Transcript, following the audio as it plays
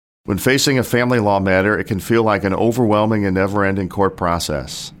When facing a family law matter, it can feel like an overwhelming and never-ending court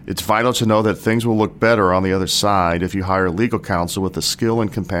process. It's vital to know that things will look better on the other side if you hire legal counsel with the skill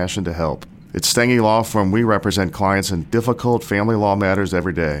and compassion to help. At Stange Law Firm, we represent clients in difficult family law matters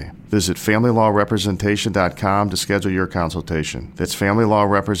every day. Visit FamilyLawRepresentation.com to schedule your consultation. That's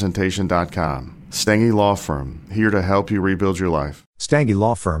FamilyLawRepresentation.com. Stange Law Firm, here to help you rebuild your life. Stange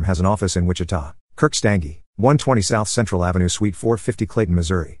Law Firm has an office in Wichita. Kirk Stange, 120 South Central Avenue, Suite 450, Clayton,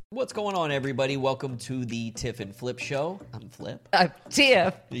 Missouri. What's going on, everybody? Welcome to the Tiff and Flip Show. I'm Flip. I'm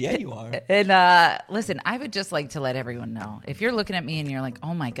Tiff. Yeah, you are. And listen, I would just like to let everyone know, if you're looking at me and you're like,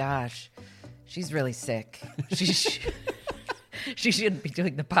 oh my gosh, she's really sick. She shouldn't be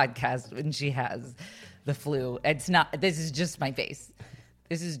doing the podcast when she has the flu. It's not, this is just my face.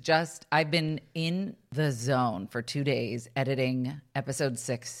 This is just, I've been in the zone for 2 days editing episode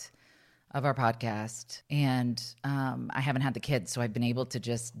 6 of our podcast, and I haven't had the kids, so I've been able to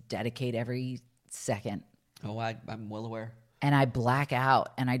just dedicate every second. Oh, I'm well aware. And I black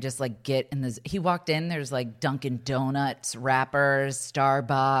out, and I just like get in this. He walked in, there's like Dunkin' Donuts wrappers,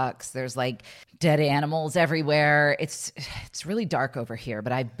 Starbucks, there's like dead animals everywhere. It's really dark over here,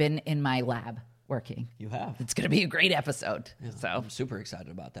 but I've been in my lab working. You have. It's going to be a great episode. Yeah, so I'm super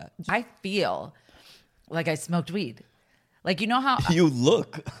excited about that. I feel like I smoked weed. Like, you know how you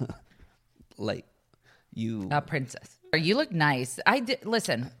look like you a princess. You look nice. I did.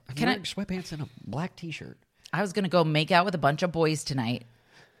 Listen, I'm wearing sweatpants and a black T-shirt. I was going to go make out with a bunch of boys tonight.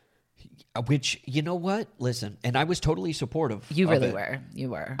 Which, you know what? Listen, and I was totally supportive. You of really it. were. You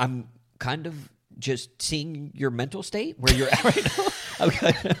were. I'm kind of just seeing your mental state, where you're at right now.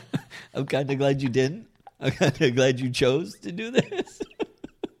 I'm kind of glad you didn't. I'm kind of glad you chose to do this.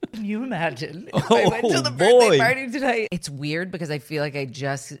 Can you imagine if I went to the birthday party tonight? It's weird because I feel like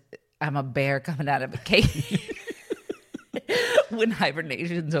I'm a bear coming out of a cage when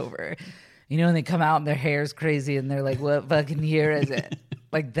hibernation's over. You know, when they come out and their hair's crazy and they're like, what fucking year is it?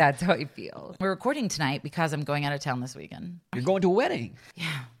 Like, that's how I feel. We're recording tonight because I'm going out of town this weekend. You're going to a wedding. Yeah.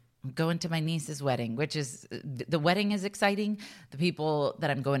 I'm going to my niece's wedding, which is, the wedding is exciting. The people that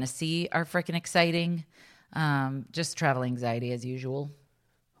I'm going to see are freaking exciting. Just travel anxiety as usual.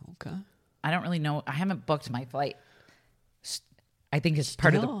 Okay. I don't really know. I haven't booked my flight. I think it's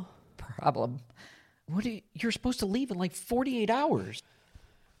part of the problem. You're supposed to leave in like 48 hours.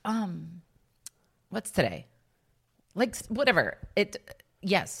 What's today? Like, whatever.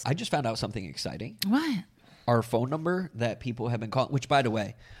 Yes. I just found out something exciting. What? Our phone number that people have been calling, which, by the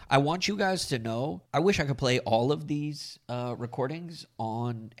way, I want you guys to know, I wish I could play all of these recordings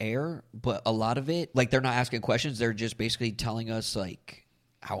on air, but a lot of it, like, they're not asking questions. They're just basically telling us, like,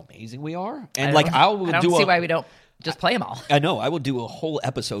 how amazing we are. And, I don't see why we don't just play them all. I know. I will do a whole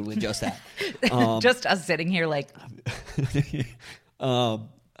episode with just that. Just us sitting here like...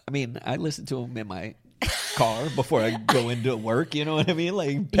 I mean, I listen to them in my car before I go into work, you know what I mean?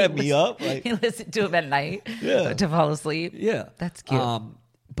 Like, pep me up. Like, you listen to them at night yeah. to fall asleep. Yeah. That's cute.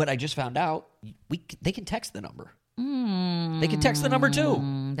 But I just found out they can text the number. They can text the number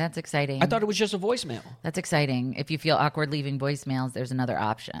too. That's exciting. I thought it was just a voicemail. That's exciting. If you feel awkward leaving voicemails, there's another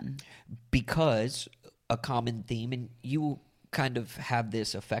option. Because a common theme, and you kind of have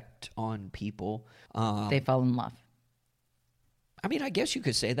this effect on people. They fall in love. I mean, I guess you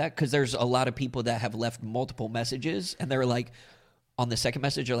could say that, because there's a lot of people that have left multiple messages, and they're like, on the second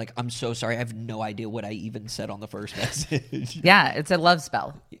message, they're like, I'm so sorry. I have no idea what I even said on the first message. Yeah, it's a love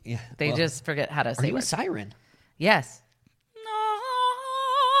spell. Yeah, They just forget how to say it. Are you a siren? Yes.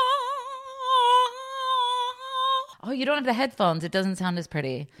 Oh, you don't have the headphones. It doesn't sound as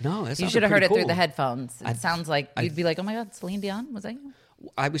pretty. No, it you should have heard cool. it through the headphones. It sounds like you'd be like, oh my God, Celine Dion? Was that you?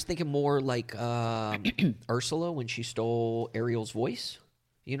 I was thinking more like Ursula when she stole Ariel's voice.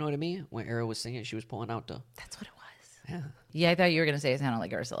 You know what I mean? When Ariel was singing, she was pulling out the... That's what it was. Yeah. Yeah, I thought you were going to say it sounded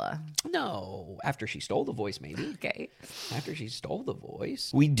like Ursula. No, after she stole the voice, maybe. Okay. After she stole the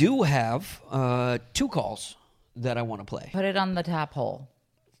voice. We do have 2 calls that I want to play. Put it on the top hole.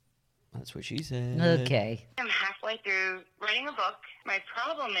 That's what she said. Okay. I'm halfway through writing a book. My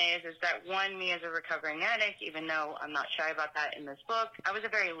problem is that one, me as a recovering addict, even though I'm not shy about that in this book, I was a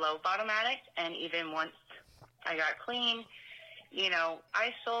very low bottom addict, and even once I got clean, you know,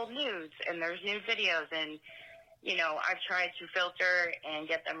 I sold nudes, and there's nude videos, and you know, I've tried to filter and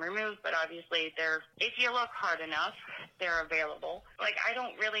get them removed, but obviously if you look hard enough, they're available. Like, I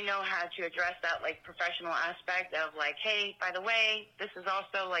don't really know how to address that, like, professional aspect of, like, hey, by the way, this is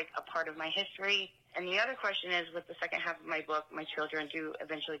also, like, a part of my history. And the other question is, with the second half of my book, my children do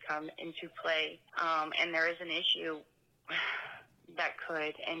eventually come into play. And there is an issue that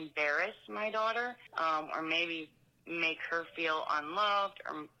could embarrass my daughter, or maybe make her feel unloved,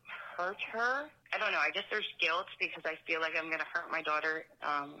 or hurt her. I don't know. I guess there's guilt because I feel like I'm going to hurt my daughter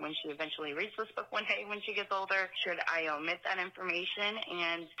when she eventually reads this book one day when she gets older. Should I omit that information?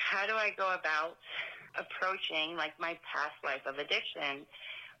 And how do I go about approaching like my past life of addiction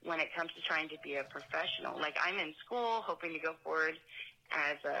when it comes to trying to be a professional? Like, I'm in school hoping to go forward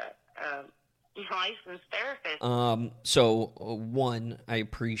as a licensed therapist. So one, I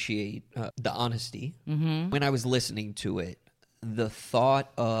appreciate the honesty. When I was listening to it, the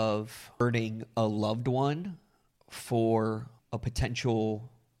thought of hurting a loved one for a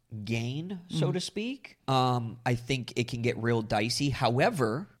potential gain, so to speak, I think it can get real dicey.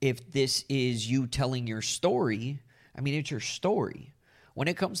 However, if this is you telling your story, I mean, it's your story. When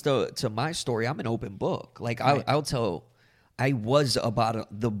it comes to my story, I'm an open book. Like, right. I'll tell, I was about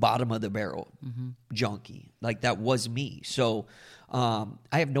the bottom of the barrel junkie. Like, that was me. So I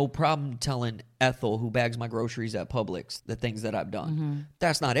have no problem telling Ethel, who bags my groceries at Publix, the things that I've done.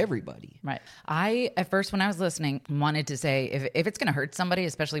 That's not everybody. Right. I, at first, when I was listening, wanted to say, if it's going to hurt somebody,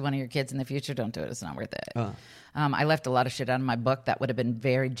 especially one of your kids in the future, don't do it. It's not worth it. I left a lot of shit out of my book that would have been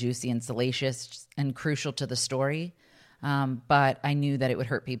very juicy and salacious and crucial to the story. But I knew that it would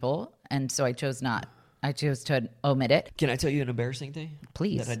hurt people, and so I chose not. I chose to omit it. Can I tell you an embarrassing thing?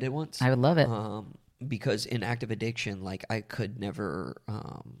 Please. That I did once? I would love it. Because in active addiction, like, I could never,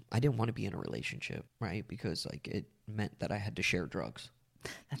 I didn't want to be in a relationship, right? Because, like, it meant that I had to share drugs.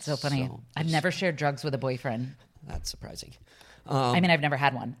 That's so funny. I've never shared drugs with a boyfriend. That's surprising. I mean, I've never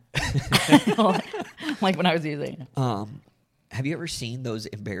had one. Like when I was using. Have you ever seen those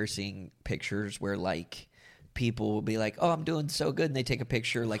embarrassing pictures where, like, people will be like, oh, I'm doing so good, and they take a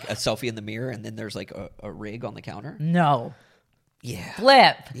picture, like a selfie in the mirror, and then there's like a rig on the counter? No. Yeah.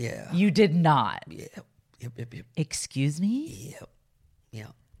 Flip. Yeah. You did not. Yeah. Yep. Excuse me? Yep. Yeah.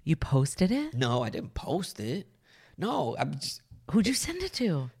 You posted it? No, I didn't post it. No, I'm just... Who'd you send it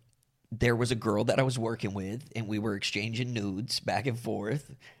to? There was a girl that I was working with, and we were exchanging nudes back and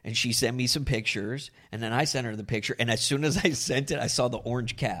forth, and she sent me some pictures, and then I sent her the picture, and as soon as I sent it, I saw the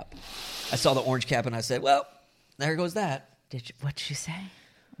orange cap. And I said, well, there goes that. What'd she say?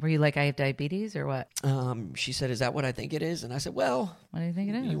 Were you like, I have diabetes or what? She said, is that what I think it is? And I said, well, what do you think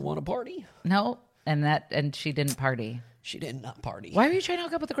it is? You want to party? No. And she didn't party. She did not party. Why were you trying to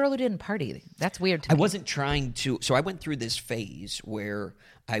hook up with a girl who didn't party? That's weird to me. I wasn't trying to. So I went through this phase where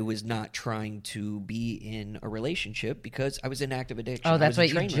I was not trying to be in a relationship because I was in active addiction. Oh, that's what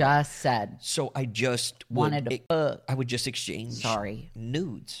you just said. So I just I would just exchange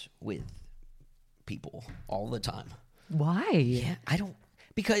nudes with people all the time. Why? Yeah, I don't,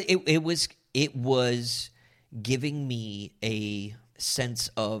 because it was giving me a sense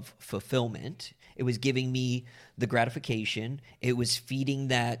of fulfillment. It was giving me the gratification. It was feeding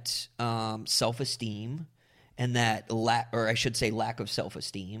that self-esteem and that lack of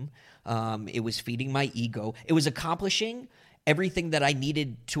self-esteem. It was feeding my ego. It was accomplishing everything that I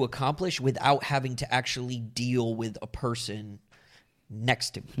needed to accomplish without having to actually deal with a person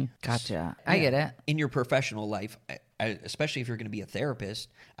next to me. Gotcha. I get it. In your professional life, especially if you're going to be a therapist,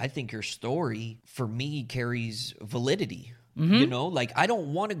 I think your story, for me, carries validity. You know, like, I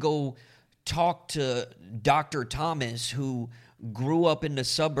don't want to go talk to Dr. Thomas, who grew up in the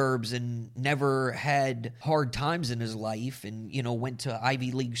suburbs and never had hard times in his life and, you know, went to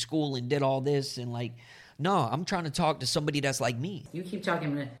Ivy League school and did all this. And, like, no, I'm trying to talk to somebody that's like me. You keep talking.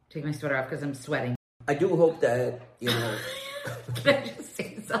 I'm going to take my sweater off because I'm sweating. I do hope that, you know... Can I just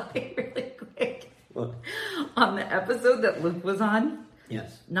say something really quick? What? On the episode that Luke was on,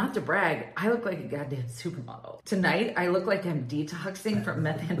 yes. Not to brag, I look like a goddamn supermodel. Tonight, I look like I'm detoxing from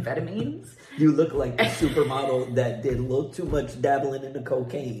methamphetamines. You look like the supermodel that did a little too much dabbling in the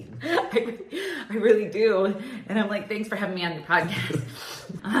cocaine. I really do. And I'm like, thanks for having me on your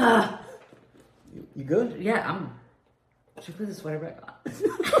podcast. You good? Yeah, should I put the sweater back on?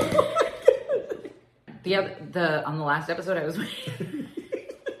 On the last episode, I was wearing...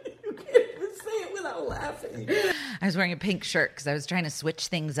 You can't even say it without laughing. I was wearing a pink shirt because I was trying to switch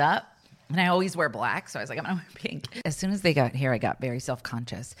things up. And I always wear black, so I was like, I'm going to wear pink. As soon as they got here, I got very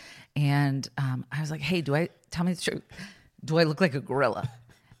self-conscious. And I was like, hey, tell me the truth. Do I look like a gorilla?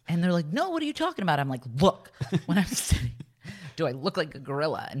 And they're like, no, what are you talking about? I'm like, look, when I'm sitting, do I look like a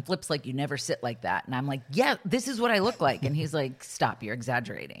gorilla? And Flip's like, you never sit like that. And I'm like, yeah, this is what I look like. And he's like, stop, you're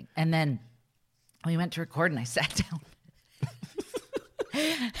exaggerating. And then we went to record and I sat down.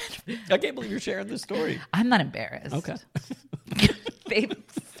 I can't believe you're sharing this story. I'm not embarrassed. Okay. They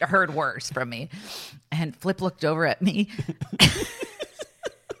heard worse from me. And Flip looked over at me.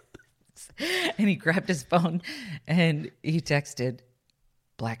 And he grabbed his phone and he texted,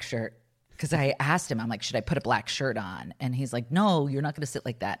 black shirt, Because I asked him, I'm like, should I put a black shirt on? And he's like, no, you're not going to sit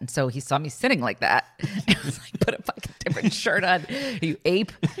like that. And so he saw me sitting like that. And I was like, put a fucking different shirt on. You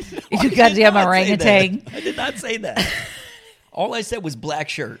ape. You goddamn orangutan. I did not say that. All I said was black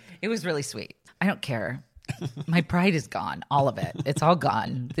shirt. It was really sweet. I don't care. My pride is gone. All of it. It's all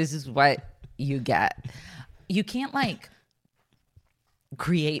gone. This is what you get. You can't like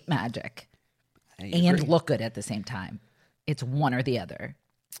create magic and look good at the same time. It's one or the other.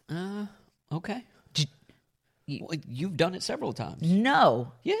 Okay. You've done it several times.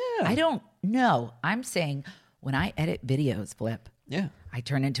 No. Yeah. I don't know. I'm saying when I edit videos, Flip, Yeah. I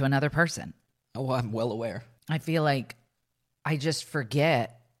turn into another person. Oh, I'm well aware. I feel like I just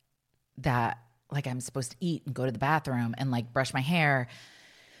forget that like I'm supposed to eat and go to the bathroom and like brush my hair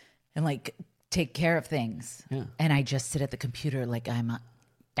and like take care of things. Yeah. And I just sit at the computer like I'm a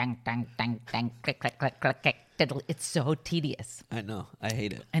dang, dang, dang, dang, click, click, click, click, click. It's so tedious. I know. I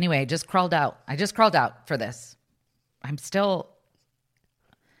hate it. Anyway, I just crawled out for this. I still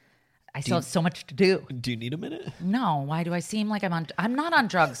have so much to do. Do you need a minute? No, why do I seem like I'm not on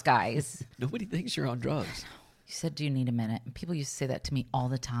drugs, guys. Nobody thinks you're on drugs. You said, do you need a minute? And people used to say that to me all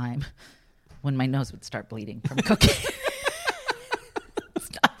the time when my nose would start bleeding from cooking.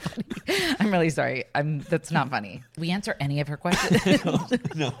 It's not funny. I'm really sorry. That's not funny. We answer any of her questions.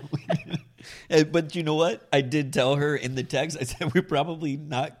 No. But you know what? I did tell her in the text, I said, we're probably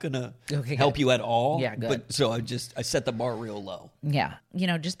not going to help you at all. Yeah, good. But so I set the bar real low. Yeah.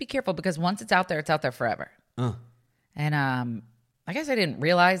 Just be careful because once it's out there forever. And I guess I didn't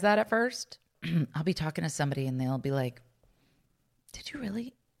realize that at first. I'll be talking to somebody and they'll be like, did you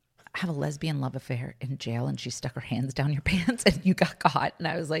really have a lesbian love affair in jail and she stuck her hands down your pants and you got caught? And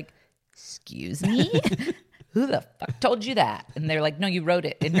I was like, excuse me? Who the fuck told you that? And they're like, no, you wrote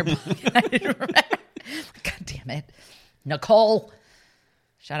it in your book. I didn't remember. God damn it. Nicole.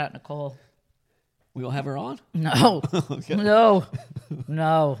 Shout out Nicole. We will have her on? No. Okay. No.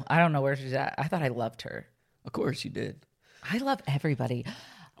 I don't know where she's at. I thought I loved her. Of course you did. I love everybody.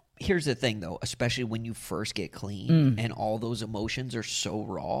 Here's the thing, though, especially when you first get clean and all those emotions are so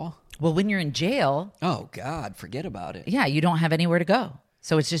raw. Well, when you're in jail, Oh, God, forget about it. yeah, you don't have anywhere to go.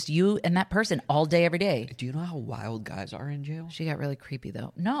 So it's just you and that person all day, every day. Do you know how wild guys are in jail? She got really creepy,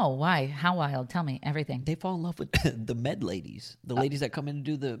 though. No, why? How wild? Tell me everything. They fall in love with the med ladies, the ladies that come in and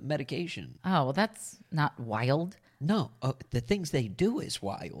do the medication. Oh, well, that's not wild. No, the things they do is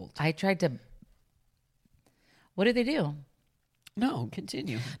wild. I tried to. What did they do? No,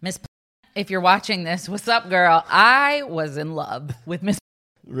 continue. Miss, if you're watching this, what's up, girl? I was in love with Miss.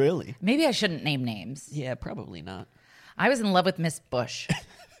 Really? Maybe I shouldn't name names. Yeah, probably not. I was in love with Miss Bush.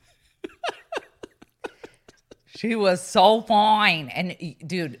 She was so fine. And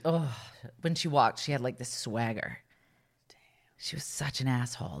dude, when she walked, she had like this swagger. Damn. She was such an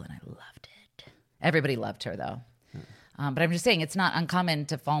asshole and I loved it. Everybody loved her though. But I'm just saying it's not uncommon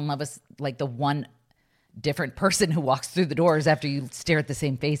to fall in love with like the one different person who walks through the doors after you stare at the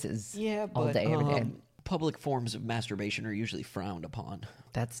same faces all day, every day. Public forms of masturbation are usually frowned upon.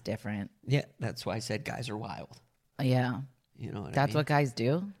 That's different. Yeah, that's why I said guys are wild. Yeah. You know what That's I mean? what guys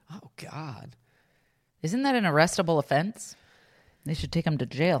do? Oh, God. Isn't that an arrestable offense? They should take him to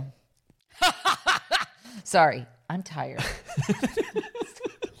jail. Sorry, I'm tired.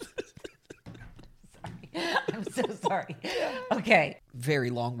 I'm so sorry. Okay. Very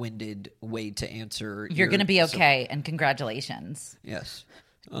long-winded way to answer. You're going to be okay, and congratulations. Yes.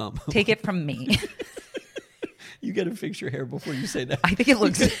 Take it from me. You got to fix your hair before you say that. I think it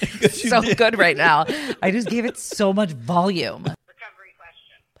looks so good right now. I just gave it so much volume. Recovery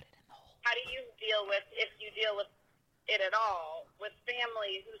question. How do you deal with, if you deal with it at all, with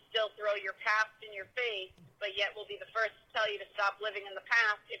family who still throw your past in your face, but yet will be the first to tell you to stop living in the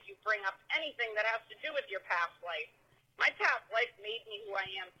past if you bring up anything that has to do with your past life? My past life made me who I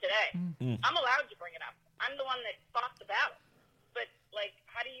am today. I'm allowed to bring it up. I'm the one that fought the battle. But, like,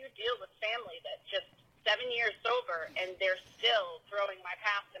 how do you deal with family that just 7 years sober and they're still throwing my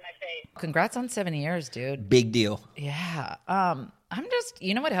past in my face? Congrats on 7 years, dude. Big deal. Yeah. I'm just,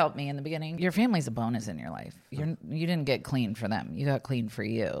 you know what helped me in the beginning? Your family's a bonus in your life. You didn't get clean for them. You got clean for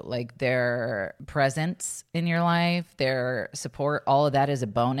you. Like their presence in your life, their support, all of that is a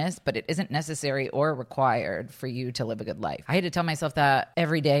bonus, but it isn't necessary or required for you to live a good life. I had to tell myself that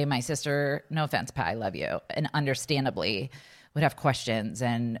every day. My sister, no offense, Pat, I love you. And understandably, would have questions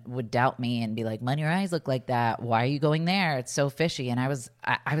and would doubt me and be like, "Mon, your eyes look like that. Why are you going there? It's so fishy." And I was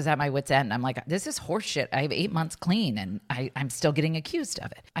at my wit's end. I'm like, this is horseshit. I have 8 months clean and I'm still getting accused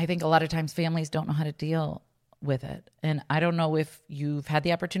of it. I think a lot of times families don't know how to deal with it. And I don't know if you've had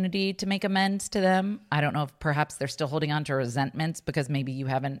the opportunity to make amends to them. I don't know if perhaps they're still holding on to resentments because maybe you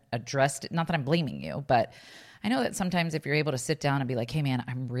haven't addressed it. Not that I'm blaming you, but I know that sometimes if you're able to sit down and be like, hey man,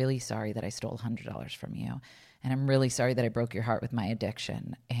 I'm really sorry that I stole $100 from you. And I'm really sorry that I broke your heart with my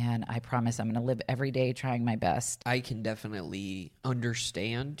addiction. And I promise I'm going to live every day trying my best. I can definitely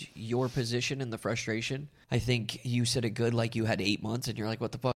understand your position and the frustration. I think you said it good, like you had 8 months and you're like,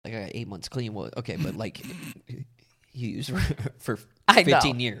 what the fuck? Like, I got 8 months clean. Well, okay, but like you use for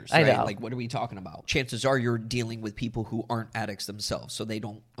 15 years, right? I know. Like, what are we talking about? Chances are you're dealing with people who aren't addicts themselves, so they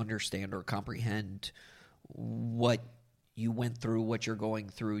don't understand or comprehend what you went through, what you're going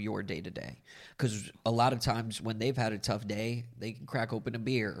through your day to day. Because a lot of times when they've had a tough day, they can crack open a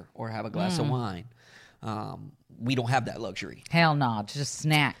beer or have a glass of wine. We don't have that luxury. Hell no, just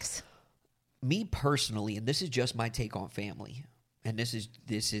snacks. Me personally, and this is just my take on family, and this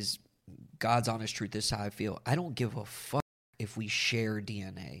is God's honest truth. This is how I feel. I don't give a fuck if we share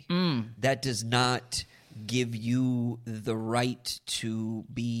DNA. That does not give you the right to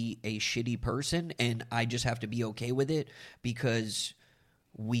be a shitty person, and I just have to be okay with it because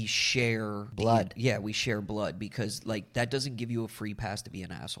we share blood. We share blood, because like that doesn't give you a free pass to be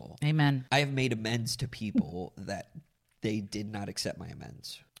an asshole. Amen. I have made amends to people that they did not accept my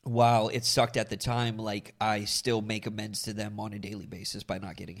amends. While it sucked at the time, like I still make amends to them on a daily basis by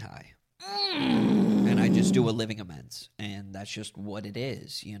not getting high. And I just do a living amends, and that's just what it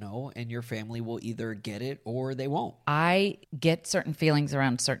is, you know, and your family will either get it or they won't. I get certain feelings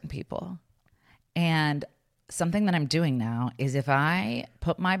around certain people, and something that I'm doing now is if I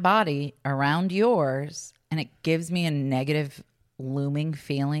put my body around yours and it gives me a negative looming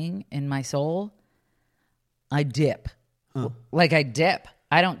feeling in my soul, I dip. Like I dip.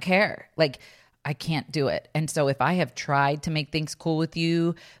 I don't care. Like I can't do it. And so if I have tried to make things cool with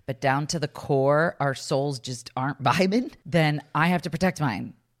you, but down to the core, our souls just aren't vibing, then I have to protect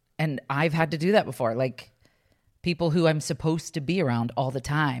mine. And I've had to do that before. Like people who I'm supposed to be around all the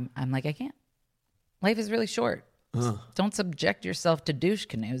time, I'm like, I can't. Life is really short. Don't subject yourself to douche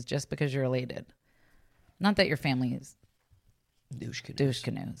canoes just because you're elated. Not that your family is douche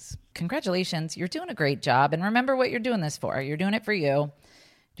canoes. Congratulations. You're doing a great job. And remember what you're doing this for. You're doing it for you.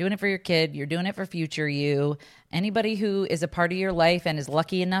 Doing it for your kid. You're doing it for future you. Anybody who is a part of your life and is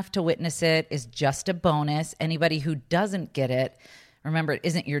lucky enough to witness it is just a bonus. Anybody who doesn't get it, remember, it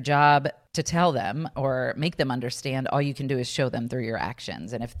isn't your job to tell them or make them understand. All you can do is show them through your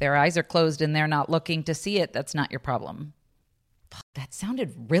actions. And if their eyes are closed and they're not looking to see it, that's not your problem. Fuck, that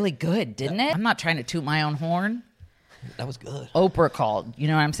sounded really good, didn't it? I'm not trying to toot my own horn. That was good. Oprah called. You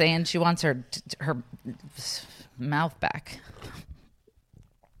know what I'm saying? She wants her mouth back.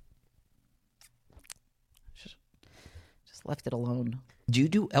 Just left it alone. Do you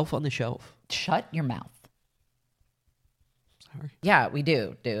do Elf on the Shelf? Shut your mouth. Sorry. Yeah, we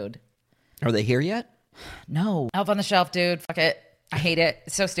do, dude. Are they here yet? No. Elf on the Shelf, dude. Fuck it. I hate it.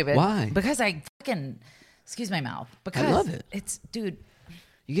 It's so stupid. Why? Because I fucking... Excuse my mouth. Because I love it. It's... Dude.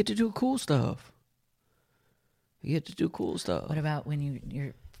 You get to do cool stuff. You get to do cool stuff. What about when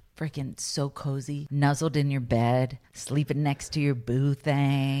you're freaking so cozy, nuzzled in your bed, sleeping next to your boo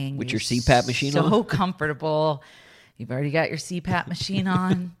thing. With your CPAP machine on? So comfortable. You've already got your CPAP machine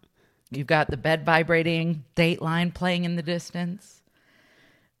on. You've got the bed vibrating, Dateline playing in the distance.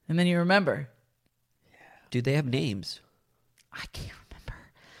 And then you remember. Do they have names? I can't remember.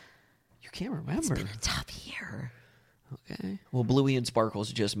 You can't remember? It's been a tough year. Okay. Well, Bluey and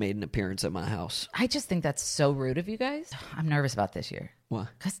Sparkles just made an appearance at my house. I just think that's so rude of you guys. I'm nervous about this year. What?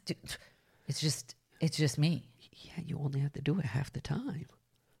 Because it's just me. Yeah, you only have to do it half the time.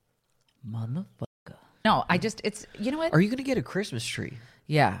 Motherfucker. No, it's, you know what? Are you going to get a Christmas tree?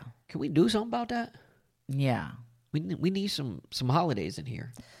 Yeah. Can we do something about that? Yeah. We need some holidays in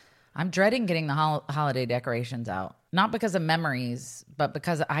here. I'm dreading getting the holiday decorations out. Not because of memories, but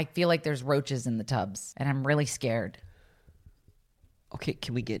because I feel like there's roaches in the tubs. And I'm really scared. Okay,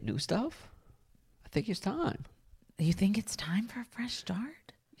 can we get new stuff? I think it's time. You think it's time for a fresh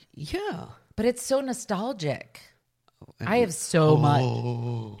start? Yeah. But it's so nostalgic. I have so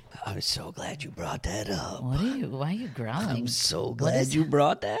much. I'm so glad you brought that up. Why are you growling? I'm so glad you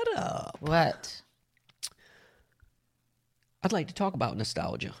brought that up. What? I'd like to talk about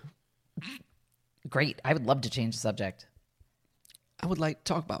nostalgia. Great. I would love to change the subject. I would like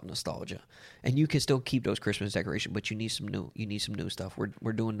to talk about nostalgia, and you can still keep those Christmas decorations, but you need some new stuff.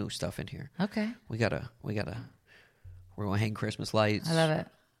 We're doing new stuff in here. Okay. We're gonna hang Christmas lights. I love it.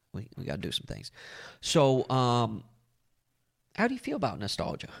 We gotta do some things. So, how do you feel about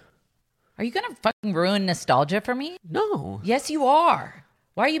nostalgia? Are you gonna fucking ruin nostalgia for me? No. Yes, you are.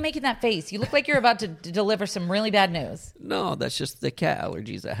 Why are you making that face? You look like you're about to deliver some really bad news. No, that's just the cat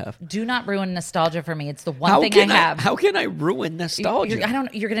allergies I have. Do not ruin nostalgia for me. It's the one thing I have. How can I ruin nostalgia?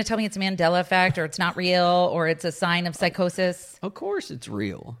 You're going to tell me it's Mandela effect, or it's not real, or it's a sign of psychosis. Of course it's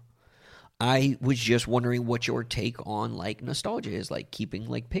real. I was just wondering what your take on like nostalgia is, like keeping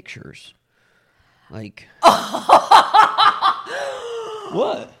like pictures. Like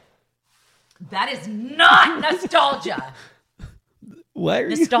what? That is not nostalgia. Why are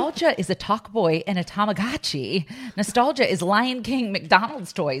Nostalgia is a talk boy and a Tamagotchi. Nostalgia is Lion King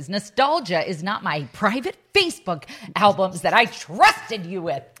McDonald's toys. Nostalgia is not my private Facebook albums that I trusted you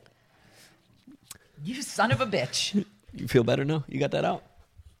with. You son of a bitch. You feel better now? You got that out?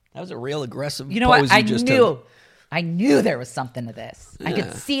 That was a real aggressive. You know pose what? I knew there was something to this. I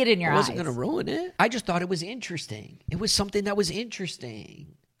could see it in your eyes. I wasn't going to ruin it. I just thought it was interesting. It was something that was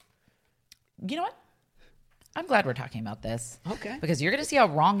interesting. You know what? I'm glad we're talking about this. Okay. Because you're going to see how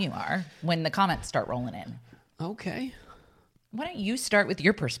wrong you are when the comments start rolling in. Okay. Why don't you start with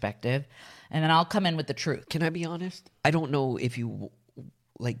your perspective, and then I'll come in with the truth. Can I be honest? I don't know if you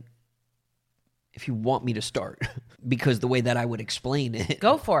want me to start because the way that I would explain it.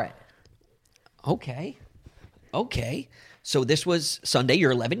 Go for it. Okay. So this was Sunday.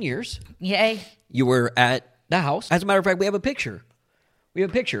 You're 11 years. Yay. You were at the house. As a matter of fact, we have a picture.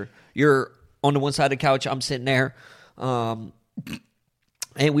 You're on the one side of the couch. I'm sitting there. And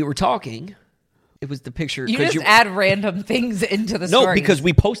we were talking. It was the picture. You just add random things into the story. No, because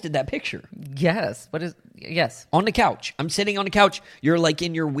we posted that picture. Yes. Yes. On the couch. I'm sitting on the couch. You're like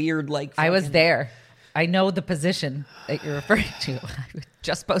in your weird like. I was there. I know the position that you're referring to. I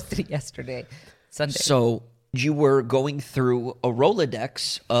just posted it yesterday, Sunday. So you were going through a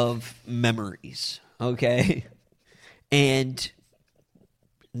Rolodex of memories, okay? And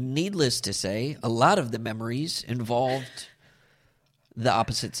needless to say, a lot of the memories involved the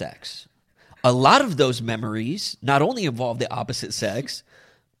opposite sex. A lot of those memories not only involved the opposite sex,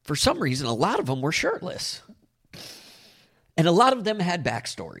 for some reason, a lot of them were shirtless. And a lot of them had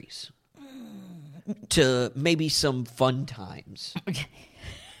backstories to maybe some fun times.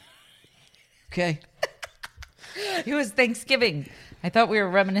 Okay? It was Thanksgiving. I thought we were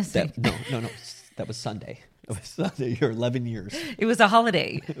reminiscing. No. That was Sunday. You're 11 years. It was a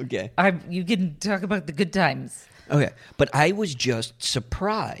holiday. Okay. You can talk about the good times. Okay. But I was just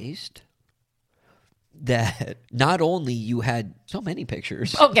surprised that not only you had so many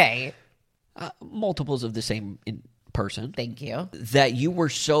pictures. Okay. Multiples of the same person. Thank you. That you were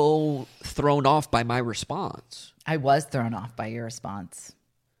so thrown off by my response. I was thrown off by your response.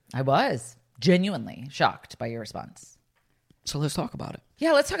 I was genuinely shocked by your response. So let's talk about it.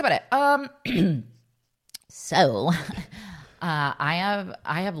 Yeah, let's talk about it. So, I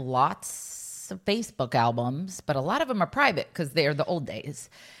have lots of Facebook albums, but a lot of them are private because they're the old days,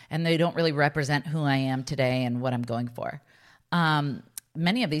 and they don't really represent who I am today and what I'm going for.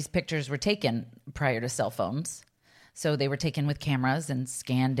 Many of these pictures were taken prior to cell phones. So they were taken with cameras and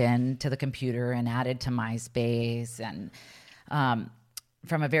scanned in to the computer and added to MySpace and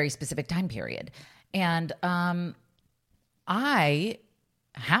from a very specific time period. And I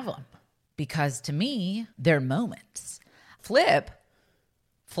have them because to me, they're moments. Flipped.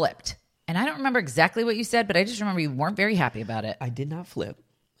 And I don't remember exactly what you said, but I just remember you weren't very happy about it. I did not flip,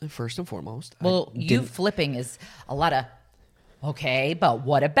 first and foremost. Well, you flipping is a lot of, okay, but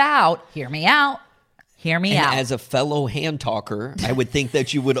what about? Hear me out. As a fellow hand talker, I would think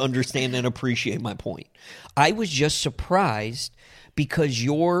that you would understand and appreciate my point. I was just surprised because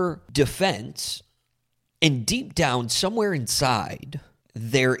your defense, and deep down, somewhere inside,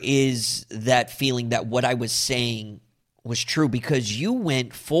 there is that feeling that what I was saying was true because you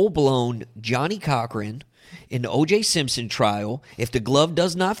went full-blown Johnny Cochran in the O.J. Simpson trial. If the glove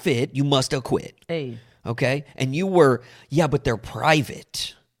does not fit, you must acquit. Hey. Okay? And you were, but they're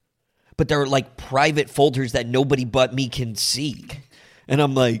private. But they're like private folders that nobody but me can see. And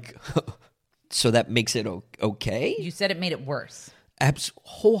I'm like, so that makes it okay? You said it made it worse.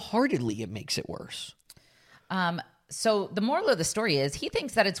 Wholeheartedly, it makes it worse. So the moral of the story is he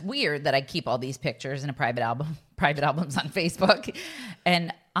thinks that it's weird that I keep all these pictures in a private albums on Facebook.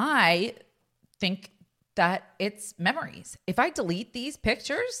 And I think that it's memories. If I delete these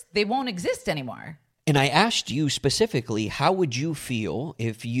pictures, they won't exist anymore. And I asked you specifically, how would you feel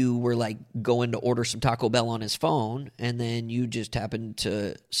if you were like going to order some Taco Bell on his phone and then you just happened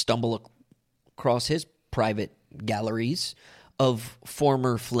to stumble across his private galleries of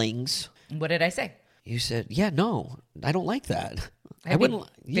former flings? What did I say? You said, no, I don't like that. I wouldn't.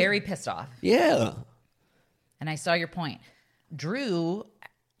 Very pissed off. Yeah. And I saw your point. Drew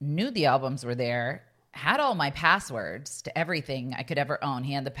knew the albums were there had all my passwords to everything I could ever own.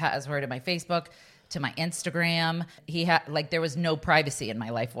 He had the password to my Facebook, to my Instagram. He had, like, there was no privacy in my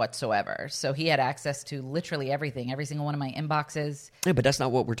life whatsoever. So he had access to literally everything, every single one of my inboxes. Yeah, but that's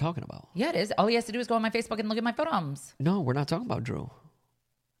not what we're talking about. Yeah, it is. All he has to do is go on my Facebook and look at my photo albums. No, we're not talking about Drew.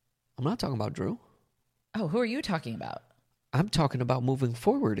 I'm not talking about Drew. Oh, who are you talking about? I'm talking about moving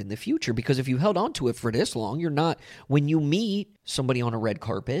forward in the future, because if you held on to it for this long, you're not, when you meet somebody on a red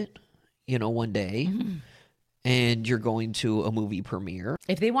carpet, one day, and you're going to a movie premiere.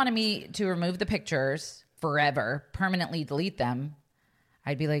 If they wanted me to remove the pictures forever, permanently delete them,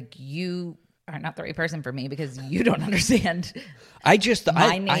 I'd be like, you are not the right person for me, because you don't understand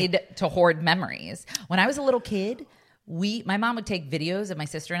my need to hoard memories. When I was a little kid, my mom would take videos of my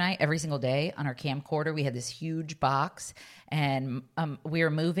sister and I every single day on our camcorder. We had this huge box, and we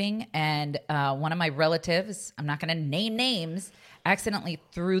were moving, and one of my relatives, I'm not going to name names, accidentally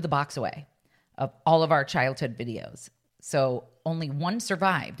threw the box away of all of our childhood videos. So only one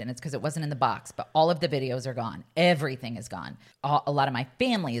survived, and it's because it wasn't in the box, but all of the videos are gone. Everything is gone. A lot of my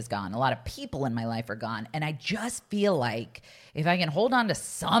family is gone. A lot of people in my life are gone. And I just feel like if I can hold on to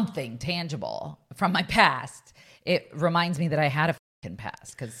something tangible from my past, it reminds me that I had a fucking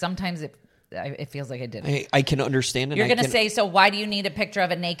past, because sometimes it feels like I didn't. I can understand it. You're going to say, so why do you need a picture of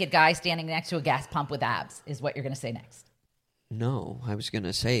a naked guy standing next to a gas pump with abs, is what you're going to say next. No, I was going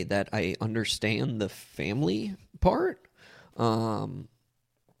to say that I understand the family part.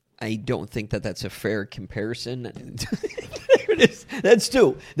 I don't think that that's a fair comparison. There it is. That's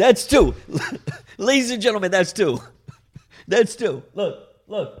two. Ladies and gentlemen, that's two. Look.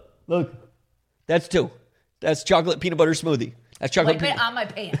 That's two. That's chocolate peanut butter smoothie. That's chocolate. Wipe it on my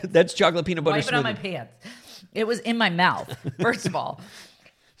pants. That's chocolate peanut butter smoothie. Wipe it on my pants. It was in my mouth, first of all.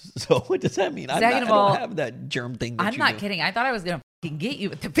 So what does that mean? I don't have that germ thing. I'm not kidding. I thought I was going to fucking get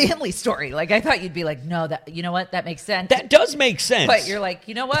you with the family story. Like, I thought you'd be like, no, you know what? That makes sense. That does make sense. But you're like,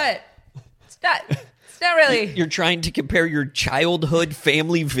 you know what? It's not really. You're trying to compare your childhood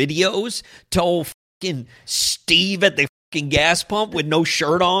family videos to old fucking Steve at the fucking gas pump with no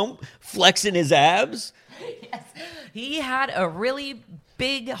shirt on, flexing his abs. Yes. He had a really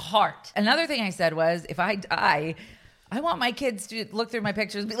big heart. Another thing I said was, if I die, I want my kids to look through my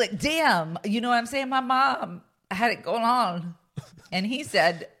pictures and be like, damn, you know what I'm saying? My mom had it going on. And he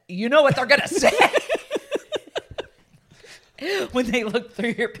said, you know what they're going to say? When they look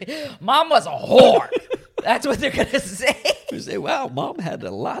through your mom was a whore. That's what they're going to say. They say, wow, mom had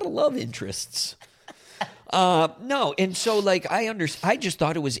a lot of love interests. No, and so, like, I just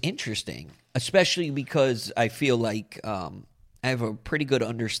thought it was interesting, especially because I feel like I have a pretty good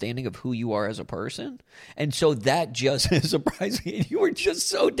understanding of who you are as a person. And so that just is surprising. You were just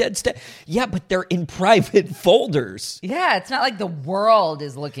so dead set. Yeah, but they're in private folders. Yeah, it's not like the world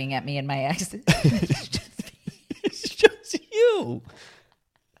is looking at me and my ex. It's just you.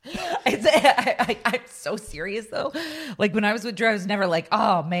 I'm so serious, though. Like, when I was with Drew, I was never like,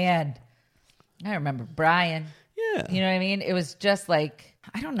 oh, man, I remember Brian. Yeah. You know what I mean? It was just like,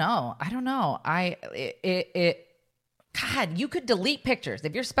 I don't know. God, you could delete pictures.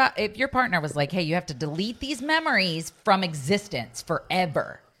 If your partner was like, hey, you have to delete these memories from existence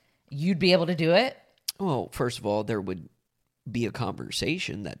forever, you'd be able to do it? Well, first of all, there would be a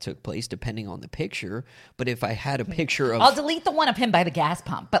conversation that took place depending on the picture. But if I had a picture of... I'll delete the one of him by the gas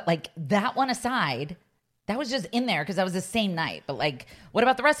pump. But, like, that one aside, that was just in there because that was the same night. But, like, what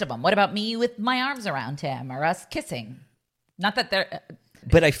about the rest of them? What about me with my arms around him or us kissing? Not that they're...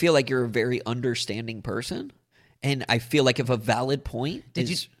 But I feel like you're a very understanding person. And I feel like if a valid point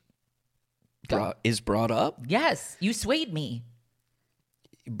is brought up... Yes, you swayed me.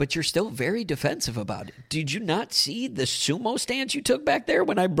 But you're still very defensive about it. Did you not see the sumo stance you took back there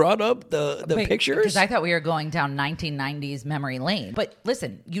when I brought up the pictures? Because I thought we were going down 1990s memory lane. But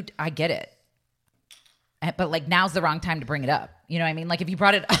listen, I get it. But, like, now's the wrong time to bring it up. You know what I mean? Like, if you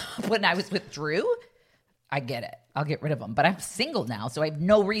brought it up when I was with Drew, I get it. I'll get rid of him. But I'm single now, so I have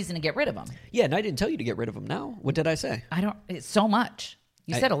no reason to get rid of him. Yeah, and I didn't tell you to get rid of him now. What did I say? It's so much.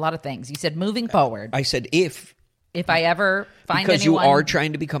 You said a lot of things. You said moving forward. I said if I ever find because anyone... you are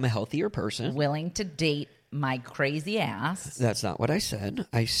trying to become a healthier person. ...willing to date my crazy ass. That's not what I said.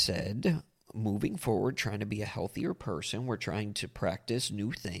 I said moving forward, trying to be a healthier person. We're trying to practice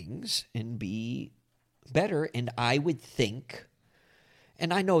new things and be better. And I would think,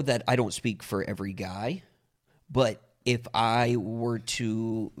 and I know that I don't speak for every guy, but if I were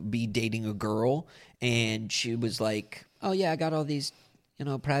to be dating a girl and she was like, oh yeah, I got all these,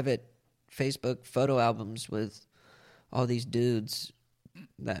 private Facebook photo albums with all these dudes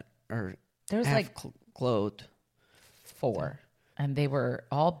that are There's half like clothed. 4, and they were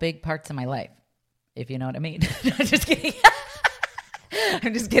all big parts of my life. if you know what I mean. I'm just kidding.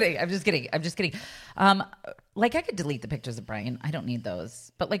 I'm just kidding. Like I could delete the pictures of Brian. I don't need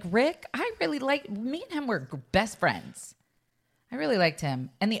those. But like Rick, I really like, me and him were best friends. I really liked him.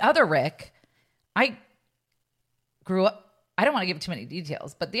 And the other Rick, I grew up, I don't want to give too many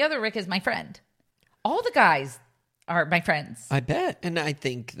details, but the other Rick is my friend. All the guys are my friends. I bet. And I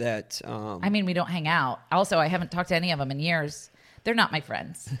think that... I mean, we don't hang out. Also, I haven't talked to any of them in years. They're not my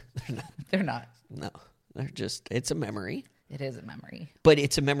friends. They're not. No, they're just, it's a memory. It is a memory. But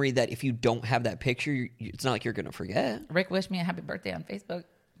it's a memory that if you don't have that picture, it's not like you're going to forget. Rick wished me a happy birthday on Facebook.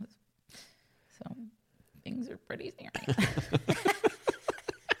 So things are pretty scary.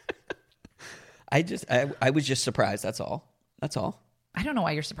 I was just surprised. That's all. I don't know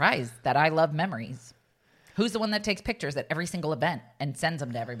why you're surprised that I love memories. Who's the one that takes pictures at every single event and sends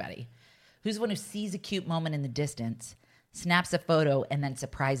them to everybody? Who's the one who sees a cute moment in the distance, snaps a photo, and then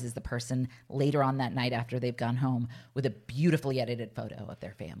surprises the person later on that night after they've gone home with a beautifully edited photo of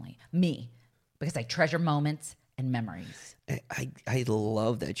their family? Me, because I treasure moments and memories. I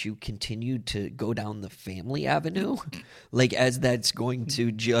love that you continue to go down the family avenue, like as that's going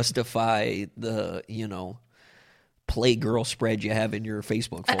to justify the, Playgirl spread you have in your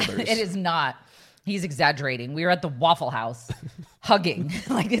Facebook folders. It is not. He's exaggerating. We were at the Waffle House hugging.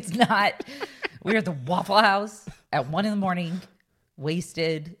 Like it's not. We were at the Waffle House at 1 a.m,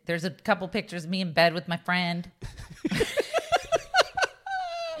 wasted. There's a couple pictures of me in bed with my friend.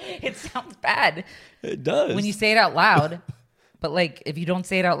 It sounds bad. It does. When you say it out loud. But like, if you don't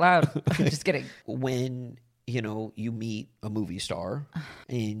say it out loud, I'm just kidding. When, you meet a movie star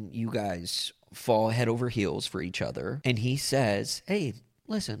and you guys fall head over heels for each other and he says, hey,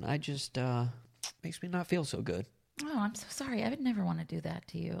 listen, I just, makes me not feel so good. Oh, I'm so sorry. I would never want to do that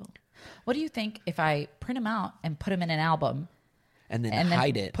to you. What do you think if I print them out and put them in an album and then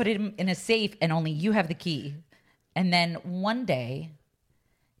hide it, put it in a safe, and only you have the key? And then one day,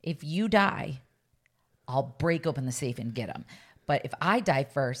 if you die, I'll break open the safe and get them. But if I die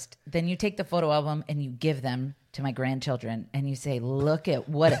first, then you take the photo album and you give them to my grandchildren and you say, look at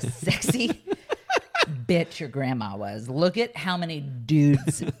what a sexy bitch your grandma was. Look at how many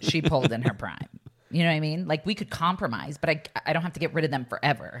dudes she pulled in her prime. You know what I mean? Like, we could compromise, but I don't have to get rid of them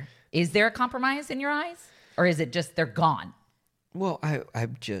forever. Is there a compromise in your eyes? Or is it just they're gone? Well, I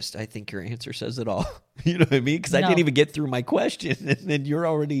think your answer says it all. You know what I mean? Because I didn't even get through my question, and then you're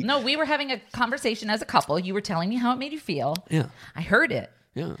already... No, we were having a conversation as a couple. You were telling me how it made you feel. Yeah. I heard it.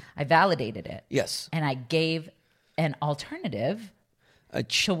 Yeah. I validated it. Yes. And I gave an alternative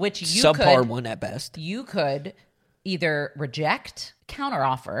to which you subpar one at best. You could either reject,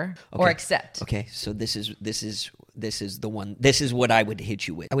 counteroffer, or accept. Okay, so this is the one. This is what I would hit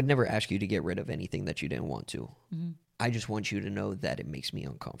you with. I would never ask you to get rid of anything that you didn't want to. Mm-hmm. I just want you to know that it makes me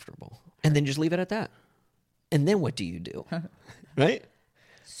uncomfortable. And then just leave it at that. And then what do you do? Right?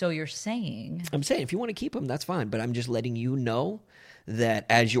 So you're saying... I'm saying if you want to keep them, that's fine. But I'm just letting you know that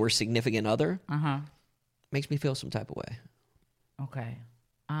as your significant other, makes me feel some type of way. Okay.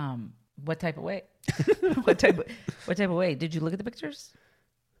 What type of way? What type of way? Did you look at the pictures?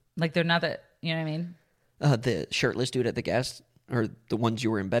 Like they're not that, you know what I mean? The shirtless dude at the gas, or the ones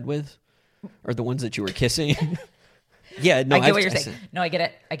you were in bed with, or the ones that you were kissing. Yeah, no, I get what you're saying. No, I get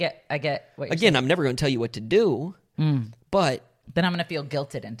it. I get what you're saying. Again, I'm never going to tell you what to do, but then I'm going to feel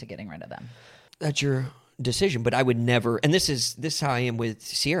guilted into getting rid of them. That's your decision. But I would never, and this is how I am with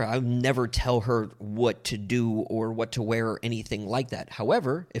Sierra. I would never tell her what to do or what to wear or anything like that.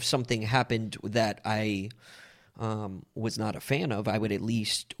 However, if something happened that I was not a fan of, I would at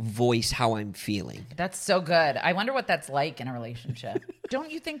least voice how I'm feeling. That's so good. I wonder what that's like in a relationship.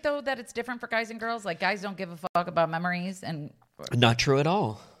 Don't you think, though, that it's different for guys and girls? Like, guys don't give a fuck about memories and... Not true at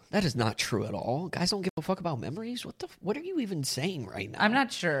all. That is not true at all. Guys don't give a fuck about memories? What are you even saying right now? I'm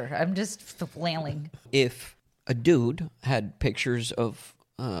not sure. I'm just flailing. If a dude had pictures of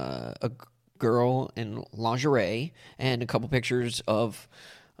a girl in lingerie and a couple pictures of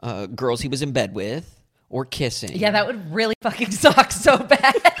girls he was in bed with or kissing... Yeah, that would really fucking suck so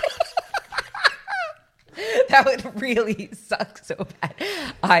bad. That would really suck so bad.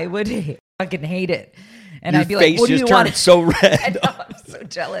 I would fucking hate it. And your I'd be like, what do you want? Your face just turned so red. I know, I'm so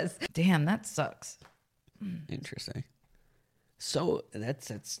jealous. Damn, that sucks. Interesting. So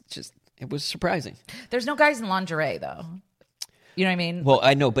that's just, it was surprising. There's no guys in lingerie, though. You know what I mean? Well,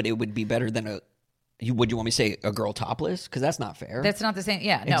 I know, but it would be better than would you want me to say a girl topless? Because that's not fair. That's not the same.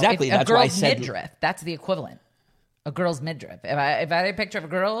 Yeah, no. Exactly. If that's a girl's why I said midriff, that's the equivalent. A girl's midriff. If I had a picture of a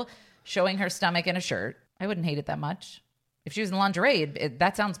girl showing her stomach in a shirt, I wouldn't hate it that much. If she was in lingerie,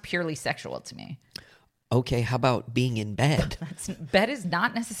 that sounds purely sexual to me. Okay, how about being in bed? Bed is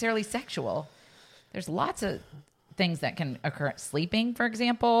not necessarily sexual. There's lots of things that can occur. Sleeping, for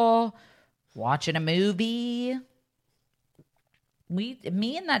example, watching a movie. Me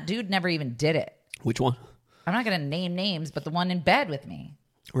and that dude never even did it. Which one? I'm not going to name names, but the one in bed with me.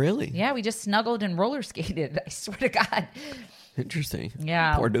 Really? Yeah, we just snuggled and roller skated. I swear to God. Interesting.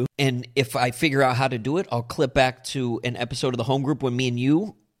 Yeah. Poor dude. And if I figure out how to do it, I'll clip back to an episode of the home group when me and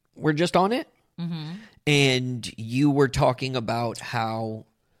you were just on it. Mm-hmm. And you were talking about how,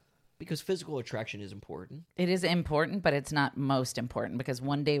 because physical attraction is important. It is important, but it's not most important, because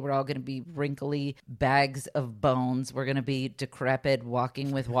one day we're all going to be wrinkly bags of bones. We're going to be decrepit, walking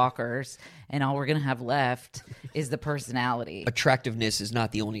with walkers, and all we're going to have left is the personality. Attractiveness is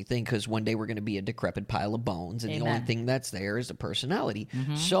not the only thing, because one day we're going to be a decrepit pile of bones, and the only Amen. thing that's there is a personality.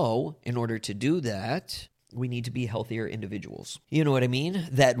 So in order to do that, we need to be healthier individuals. You know what I mean?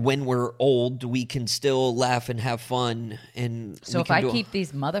 That when we're old, we can still laugh and have fun. And So we if can I do keep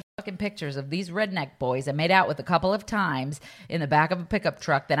these motherfucking pictures of these redneck boys I made out with a couple of times in the back of a pickup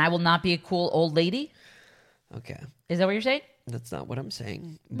truck, then I will not be a cool old lady? Okay. Is that what you're saying? That's not what I'm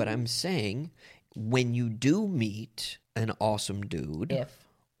saying. But I'm saying when you do meet an awesome dude, If.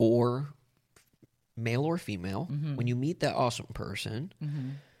 or male or female, when you meet that awesome person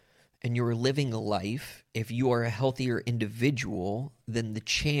and you're living a life, if you are a healthier individual, then the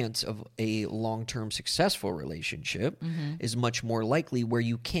chance of a long-term successful relationship is much more likely, where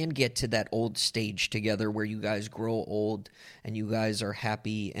you can get to that old stage together where you guys grow old and you guys are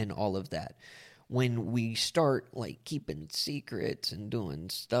happy and all of that. When we start like keeping secrets and doing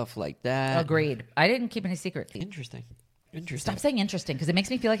stuff like that. Agreed. I didn't keep any secrets. Interesting. Stop saying interesting, because it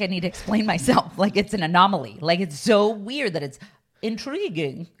makes me feel like I need to explain myself. Like it's an anomaly. Like it's so weird that it's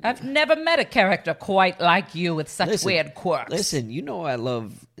intriguing. I've never met a character quite like you with such weird quirks. Listen, you know I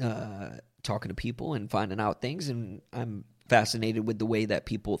love talking to people and finding out things, and I'm fascinated with the way that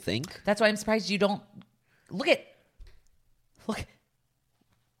people think. That's why I'm surprised you don't look. What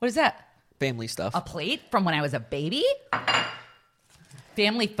is that? Family stuff. A plate from when I was a baby?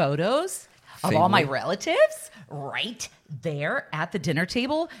 Family photos of all my relatives right there at the dinner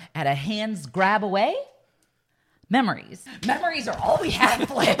table at a hand's grab away? Memories. Memories are all we have,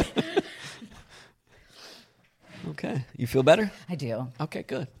 Flip. Okay. You feel better? I do. Okay,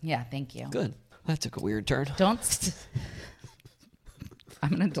 good. Yeah, thank you. Good. That took a weird turn. I'm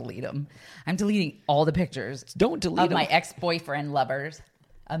going to delete them. I'm deleting all the pictures Don't delete of my them. ex-boyfriend lovers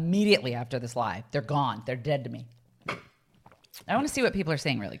immediately after this live. They're gone. They're dead to me. I want to see what people are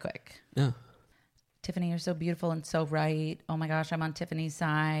saying really quick. Yeah. Tiffany, you're so beautiful and so right. Oh my gosh, I'm on Tiffany's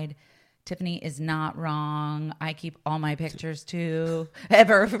side. Tiffany is not wrong. I keep all my pictures too,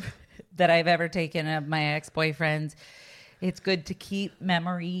 that I've ever taken of my ex-boyfriends. It's good to keep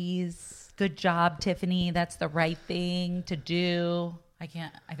memories. Good job, Tiffany. That's the right thing to do. I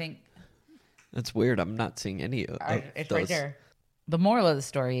think That's weird. I'm not seeing any of it's those. right there. The moral of the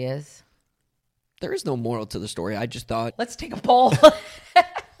story is, There is no moral to the story. I just thought, let's take a poll.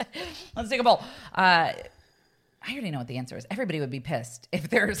 Let's take a poll. I already know what the answer is. Everybody would be pissed if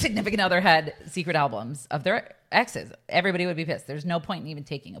their significant other had secret albums of their exes. Everybody would be pissed. There's no point in even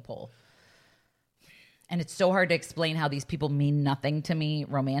taking a poll. And it's so hard to explain how these people mean nothing to me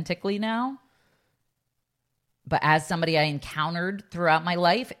romantically now. But as somebody I encountered throughout my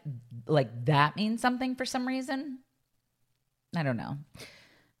life, like that means something for some reason. I don't know.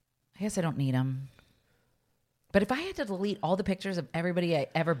 I guess I don't need them. But if I had to delete all the pictures of everybody I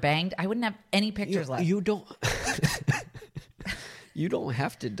ever banged, I wouldn't have any pictures left. you don't you don't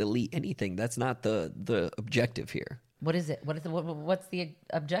have to delete anything. That's not the objective here. What is it? What's the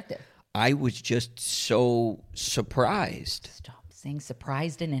objective? I was just so surprised. Stop saying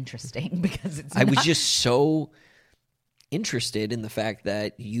surprised and interesting, because it's I was not. just so interested in the fact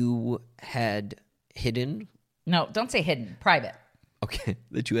that you had hidden, No, don't say hidden. Private. okay,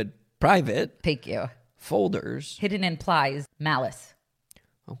 that you had private Thank you. folders, Hidden implies malice.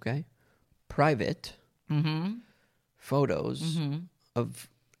 okay, private photos of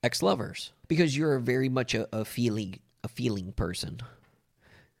ex-lovers, because you're very much a feeling person.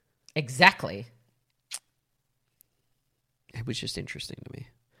 Exactly. It was just interesting to me.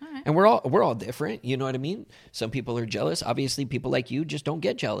 And we're all different, you know what I mean? Some people are jealous. Obviously, people like you just don't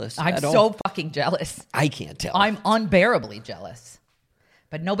get jealous. I'm at all. so fucking jealous. I can't tell. I'm unbearably jealous.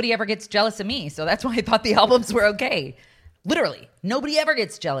 But nobody ever gets jealous of me, so that's why I thought the albums were okay. Literally, nobody ever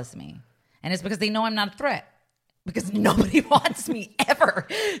gets jealous of me. And it's because they know I'm not a threat. Because nobody wants me ever.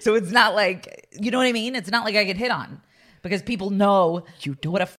 So it's not like, you know what I mean? It's not like I get hit on. Because people know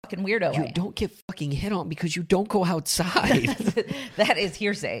what a fucking weirdo I You am. don't get fucking hit on because you don't go outside. That is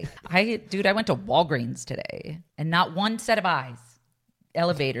hearsay. I went to Walgreens today, and not one set of eyes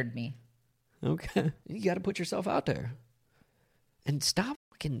elevatored me. Okay. You got to put yourself out there. And stop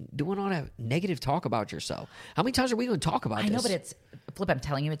fucking doing all that negative talk about yourself. How many times are we going to talk about this? I know, but it's, Flip, I'm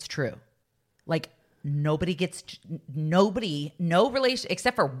telling you, it's true. Like, no relation,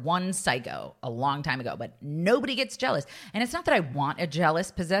 except for one psycho a long time ago, but nobody gets jealous. And it's not that I want a jealous,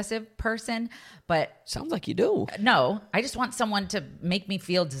 possessive person, but Sounds like you do. no, I just want someone to make me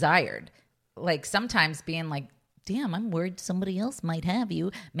feel desired. Like sometimes being like, damn, I'm worried somebody else might have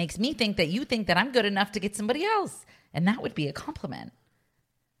you, makes me think that you think that I'm good enough to get somebody else. And that would be a compliment.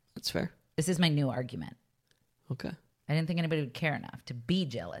 That's fair. This is my new argument. Okay. I didn't think anybody would care enough to be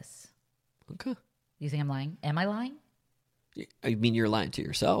jealous. Okay. You think I'm lying? Am I lying? I mean, you're lying to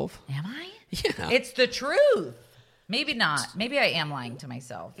yourself. Am I? Yeah. It's the truth. Maybe not. Maybe I am lying to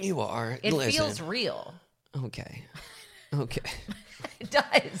myself. You are. It Listen. feels real. Okay. Okay. It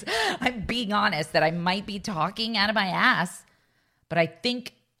does. I'm being honest that I might be talking out of my ass, but I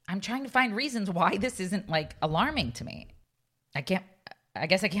think I'm trying to find reasons why this isn't like alarming to me. I guess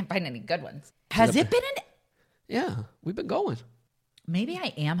I can't find any good ones. Has it been Yeah. We've been going. maybe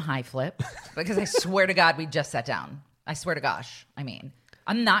I am high, Flip, because I swear to God, we just sat down. I swear to gosh. I mean,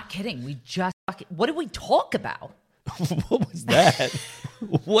 I'm not kidding. We just, what did we talk about? What was that?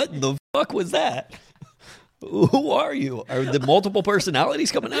 What the fuck was that? Who are you? Are the multiple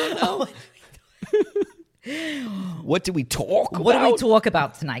personalities coming out now? What did we talk about? What did we talk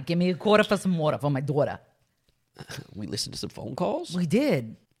about tonight? Give me a quarter for some water for my daughter. We listened to some phone calls. We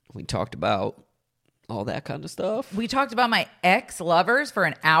did. We talked about all that kind of stuff. We talked about my ex-lovers for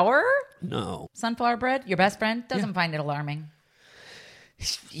an hour. No. Sunflower bread, your best friend, doesn't find it alarming.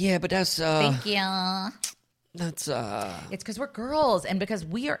 Yeah, but that's Thank you. that's It's because we're girls and because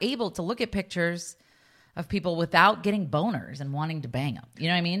we are able to look at pictures of people without getting boners and wanting to bang them. You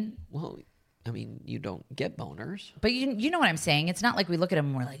know what I mean? well, I mean, you don't get boners. But you know what I'm saying? It's not like we look at them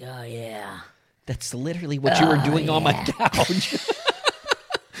and we're like, oh, yeah. That's literally what you were doing on my couch.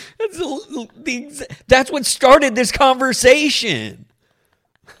 That's what started this conversation.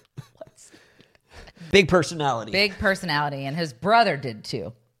 Big personality. Big personality. And his brother did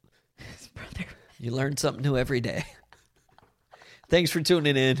too. His brother. You learn something new every day. Thanks for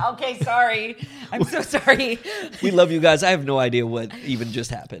tuning in. Okay, sorry. I'm so sorry. We love you guys. I have no idea what even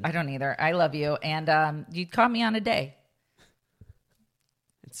just happened. I don't either. I love you. And you caught me on a day.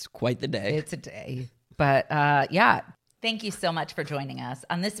 It's quite the day. It's a day. But yeah, thank you so much for joining us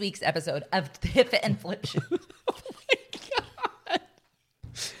on this week's episode of the Hip and Flip Show.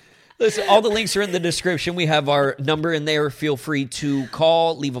 Listen, all the links are in the description. We have our number in there. Feel free to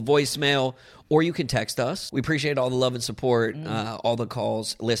call, leave a voicemail, or you can text us. We appreciate all the love and support, all the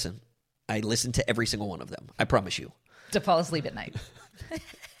calls. Listen, I listen to every single one of them. I promise you. To fall asleep at night.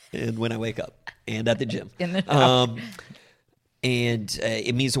 And when I wake up and at the gym. In the And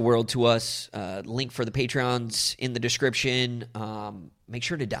it means the world to us. Link for the Patreons in the description. Make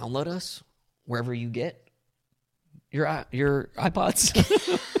sure to download us wherever you get your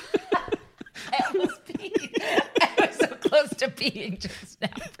iPods. I was so close to peeing just now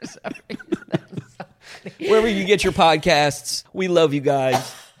for some reason. Wherever you get your podcasts. We love you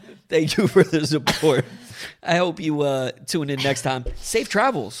guys. Thank you for the support. I hope you tune in next time. Safe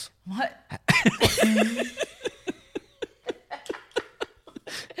travels. What?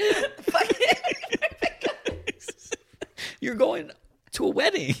 You're going to a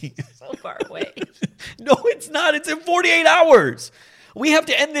wedding. So far away. No, it's not. It's in 48 hours. We have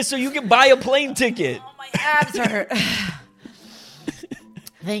to end this so you can buy a plane ticket. Oh, my abs hurt.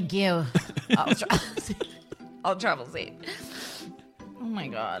 Thank you. I'll travel safe. Oh, my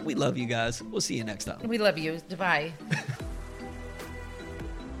God. We love you guys. We'll see you next time. We love you. Goodbye.